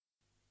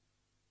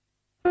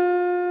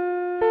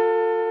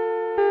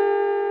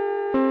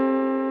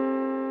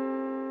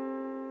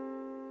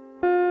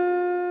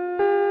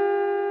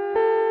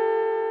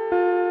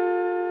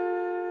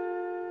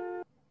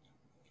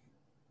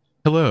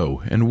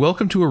Hello, and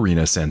welcome to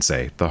Arena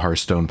Sensei, the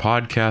Hearthstone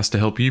podcast to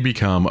help you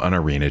become an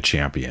arena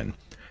champion.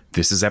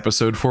 This is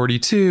episode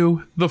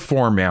 42, the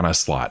 4-mana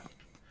slot.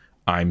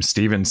 I'm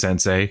Steven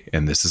Sensei,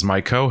 and this is my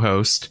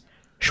co-host,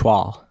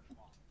 Schwal.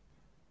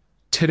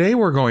 Today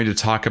we're going to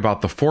talk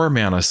about the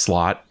 4-mana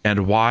slot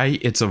and why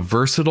it's a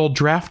versatile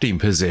drafting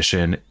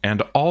position,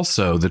 and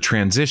also the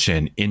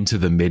transition into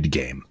the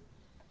mid-game.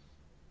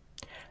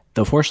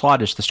 The 4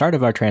 slot is the start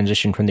of our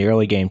transition from the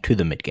early game to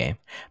the mid game.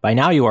 By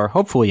now you are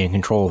hopefully in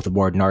control of the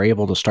board and are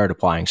able to start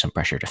applying some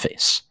pressure to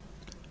face.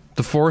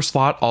 The 4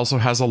 slot also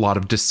has a lot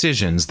of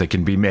decisions that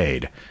can be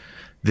made.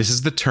 This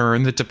is the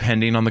turn that,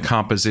 depending on the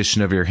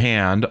composition of your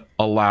hand,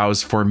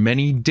 allows for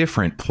many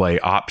different play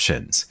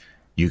options.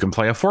 You can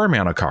play a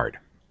 4-mana card,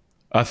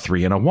 a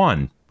 3 and a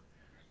 1,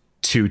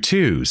 2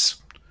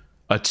 2s,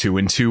 a 2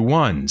 and 2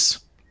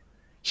 1s,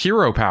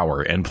 hero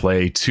power and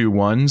play 2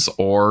 1s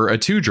or a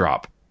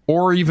 2-drop,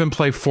 or even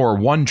play 4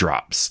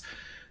 1-drops.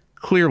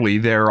 Clearly,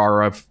 there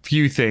are a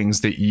few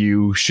things that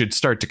you should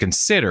start to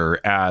consider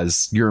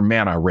as your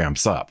mana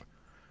ramps up.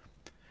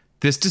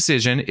 This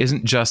decision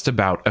isn't just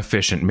about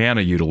efficient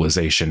mana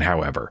utilization,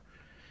 however.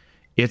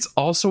 It's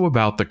also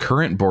about the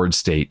current board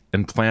state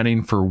and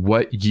planning for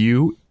what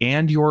you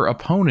and your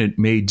opponent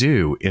may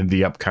do in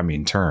the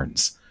upcoming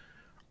turns.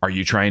 Are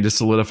you trying to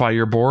solidify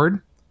your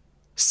board?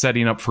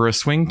 Setting up for a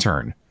swing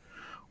turn?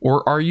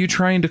 Or are you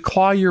trying to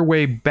claw your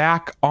way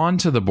back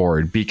onto the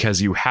board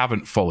because you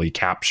haven't fully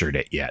captured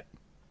it yet?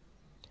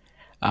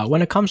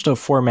 When it comes to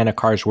 4-mana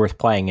cards worth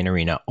playing in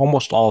Arena,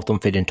 almost all of them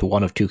fit into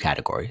one of 2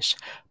 categories: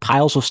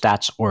 piles of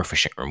stats or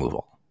efficient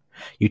removal.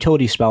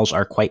 Utility spells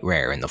are quite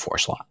rare in the 4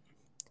 slot.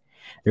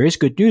 There is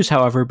good news,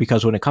 however,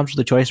 because when it comes to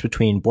the choice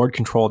between board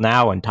control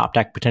now and top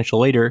deck potential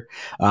later,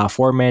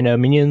 4-mana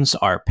minions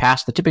are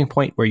past the tipping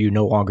point where you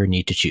no longer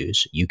need to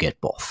choose. You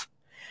get both.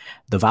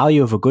 The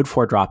value of a good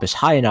 4-drop is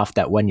high enough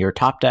that when you're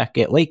top deck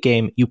at late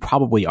game, you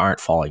probably aren't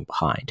falling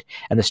behind,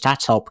 and the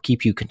stats help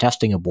keep you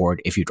contesting a board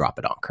if you drop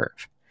it on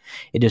curve.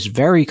 It is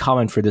very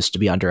common for this to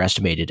be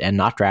underestimated, and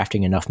not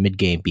drafting enough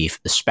mid-game beef,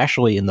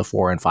 especially in the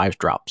 4 and 5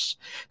 drops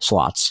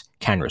slots,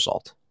 can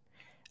result.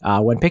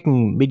 When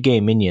picking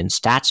mid-game minions,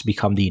 stats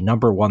become the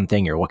number one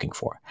thing you're looking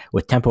for,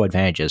 with tempo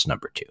advantages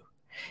number 2.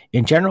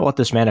 In general, at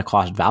this mana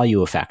cost,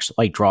 value effects,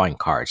 like drawing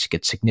cards,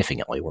 get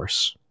significantly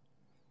worse.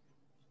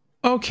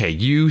 Okay,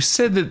 you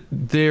said that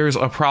there's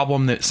a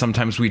problem that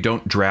sometimes we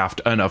don't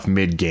draft enough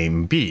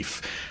mid-game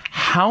beef.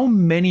 How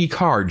many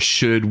cards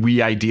should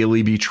we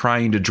ideally be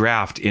trying to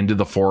draft into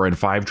the 4 and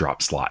 5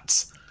 drop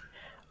slots?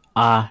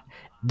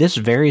 This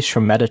varies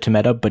from meta to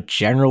meta, but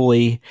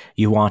generally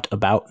you want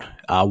about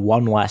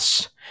 1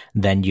 less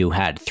than you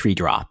had 3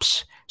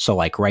 drops. So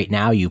like right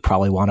now you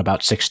probably want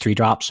about 6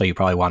 3-drops, so you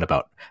probably want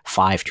about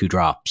 5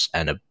 2-drops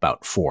and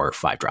about 4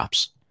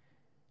 5-drops.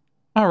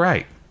 All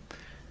right.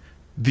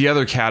 The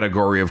other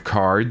category of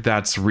card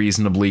that's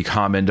reasonably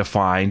common to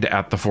find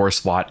at the 4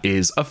 slot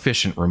is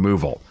efficient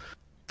removal.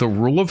 The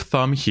rule of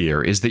thumb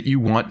here is that you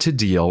want to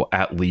deal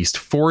at least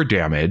 4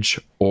 damage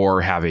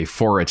or have a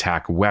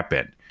 4-attack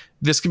weapon.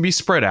 This can be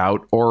spread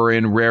out or,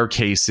 in rare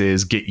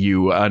cases, get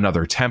you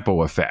another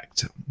tempo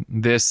effect.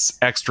 This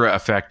extra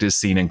effect is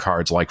seen in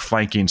cards like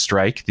Flanking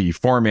Strike, the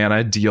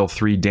 4-mana deal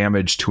 3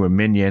 damage to a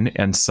minion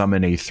and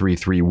summon a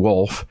 3/3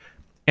 wolf,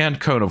 and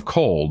Cone of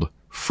Cold,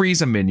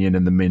 freeze a minion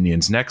and the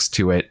minions next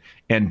to it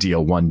and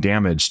deal 1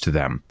 damage to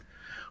them.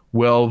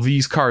 Well,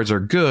 these cards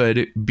are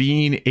good.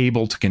 Being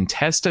able to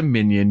contest a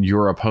minion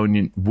your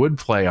opponent would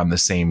play on the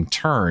same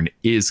turn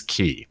is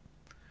key.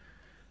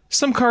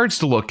 Some cards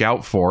to look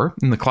out for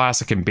in the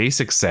classic and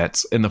basic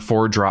sets in the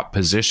 4-drop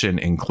position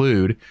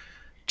include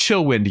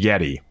Chillwind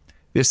Yeti.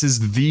 This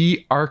is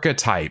the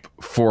archetype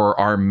for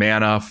our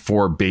mana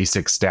for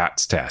basic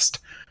stats test.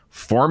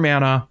 4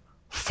 mana,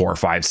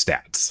 4/5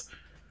 stats.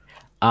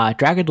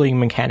 Dragonling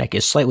mechanic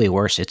is slightly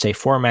worse. It's a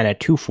 4-mana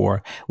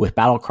 2/4 with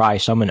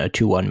Battlecry summon a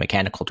 2/1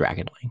 mechanical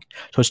Dragonling.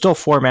 So it's still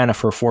 4 mana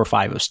for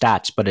 4/5 of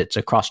stats, but it's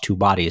across 2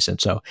 bodies, and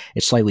so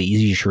it's slightly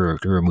easier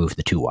to remove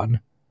the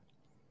 2/1.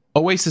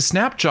 Oasis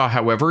Snapjaw,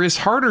 however, is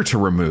harder to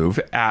remove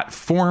at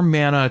 4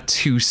 mana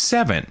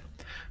 2/7.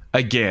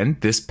 Again,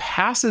 this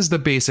passes the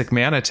basic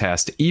mana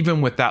test even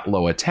with that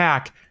low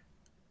attack,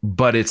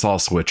 but it's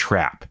also a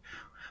trap.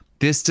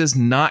 This does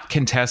not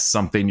contest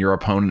something your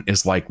opponent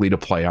is likely to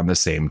play on the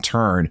same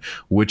turn,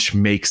 which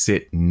makes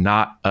it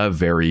not a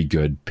very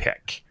good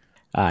pick.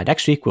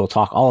 Next week, we'll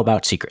talk all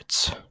about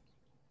secrets.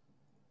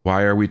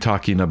 Why are we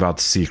talking about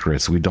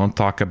secrets? We don't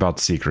talk about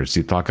secrets.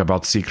 You talk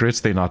about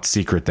secrets, they're not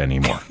secret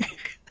anymore.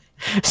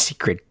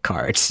 Secret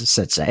cards,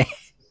 Sensei.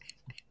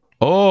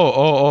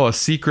 Oh,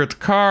 secret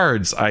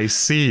cards. I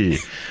see.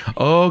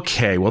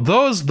 Okay, well,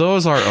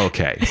 those are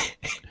okay.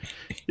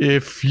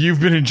 If you've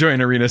been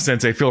enjoying Arena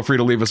Sensei, feel free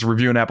to leave us a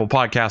review on Apple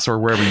Podcasts or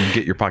wherever you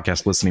get your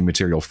podcast listening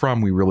material from.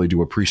 We really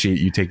do appreciate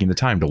you taking the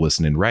time to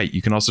listen and write.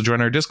 You can also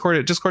join our Discord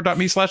at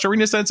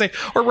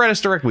discord.me/arenasensei or write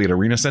us directly at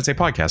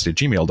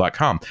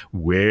arenasensei@gmail.com.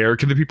 Where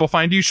can the people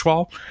find you,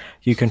 Schwal?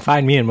 You can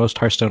find me in most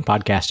Hearthstone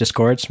podcast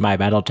Discords. My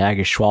battle tag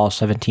is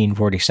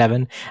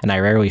Schwal1747, and I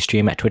rarely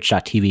stream at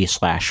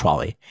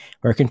twitch.tv/Schwally.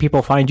 Where can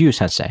people find you,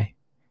 Sensei?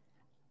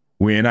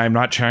 When I'm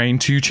not trying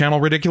to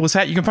channel Ridiculous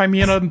Hat, you can find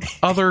me in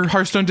other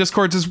Hearthstone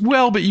Discords as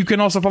well, but you can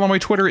also follow my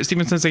Twitter at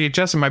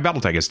StevenSenseiHS, and my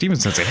battle tag is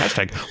StevenSensei,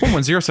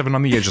 #1107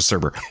 on the Aegis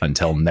server.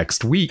 Until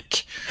next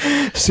week.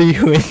 See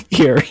you in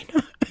the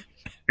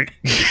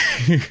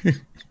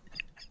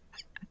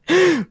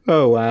arena.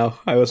 Oh, wow.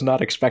 I was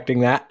not expecting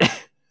that.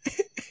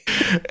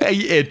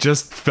 It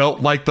just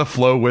felt like the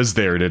flow was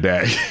there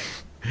today.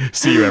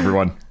 See you,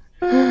 everyone.